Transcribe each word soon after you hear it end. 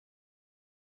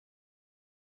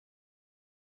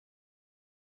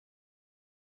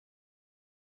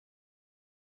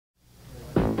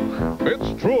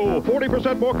It's true.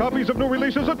 40% more copies of new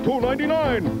releases at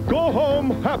 $2.99. Go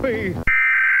home happy.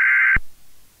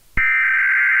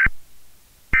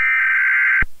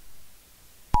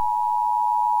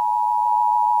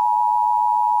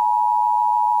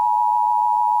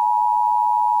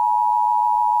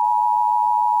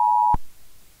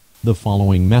 The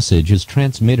following message is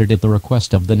transmitted at the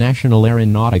request of the National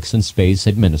Aeronautics and Space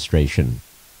Administration.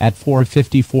 At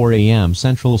 4:54 a.m.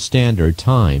 Central Standard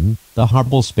Time, the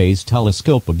Hubble Space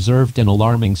Telescope observed an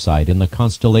alarming sight in the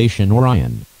constellation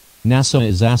Orion. NASA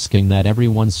is asking that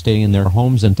everyone stay in their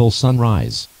homes until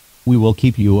sunrise. We will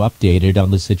keep you updated on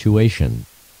the situation.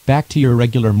 Back to your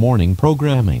regular morning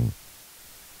programming.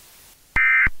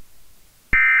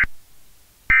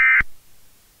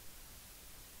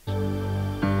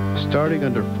 Starting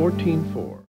under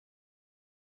 14.4.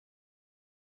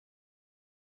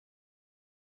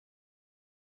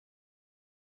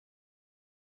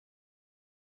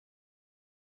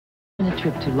 A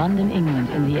trip to London, England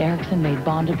in the Ericsson-made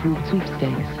Bond-approved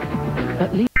sweepstakes.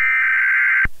 But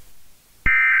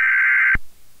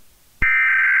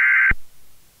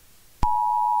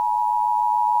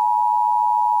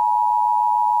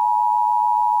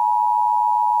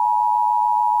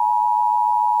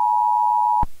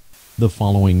The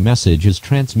following message is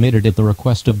transmitted at the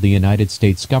request of the United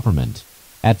States government.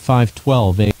 At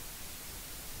 5:12 a.m.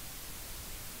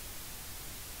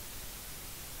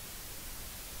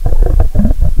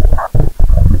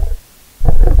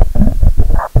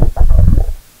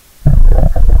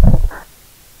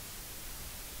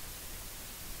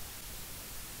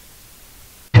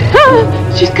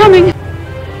 she's coming!